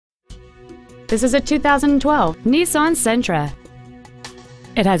This is a 2012 Nissan Sentra.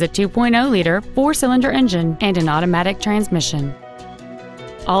 It has a 2.0-liter four-cylinder engine and an automatic transmission.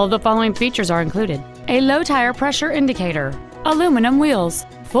 All of the following features are included: a low tire pressure indicator, aluminum wheels,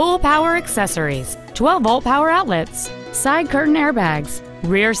 full power accessories, 12-volt power outlets, side curtain airbags,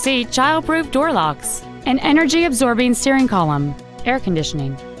 rear seat child-proof door locks, an energy-absorbing steering column, air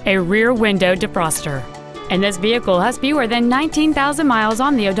conditioning, a rear window defroster, and this vehicle has fewer than 19,000 miles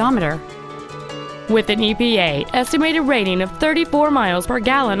on the odometer. With an EPA estimated rating of 34 miles per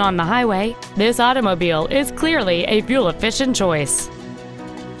gallon on the highway, this automobile is clearly a fuel-efficient choice.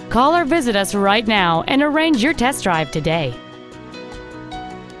 Call or visit us right now and arrange your test drive today.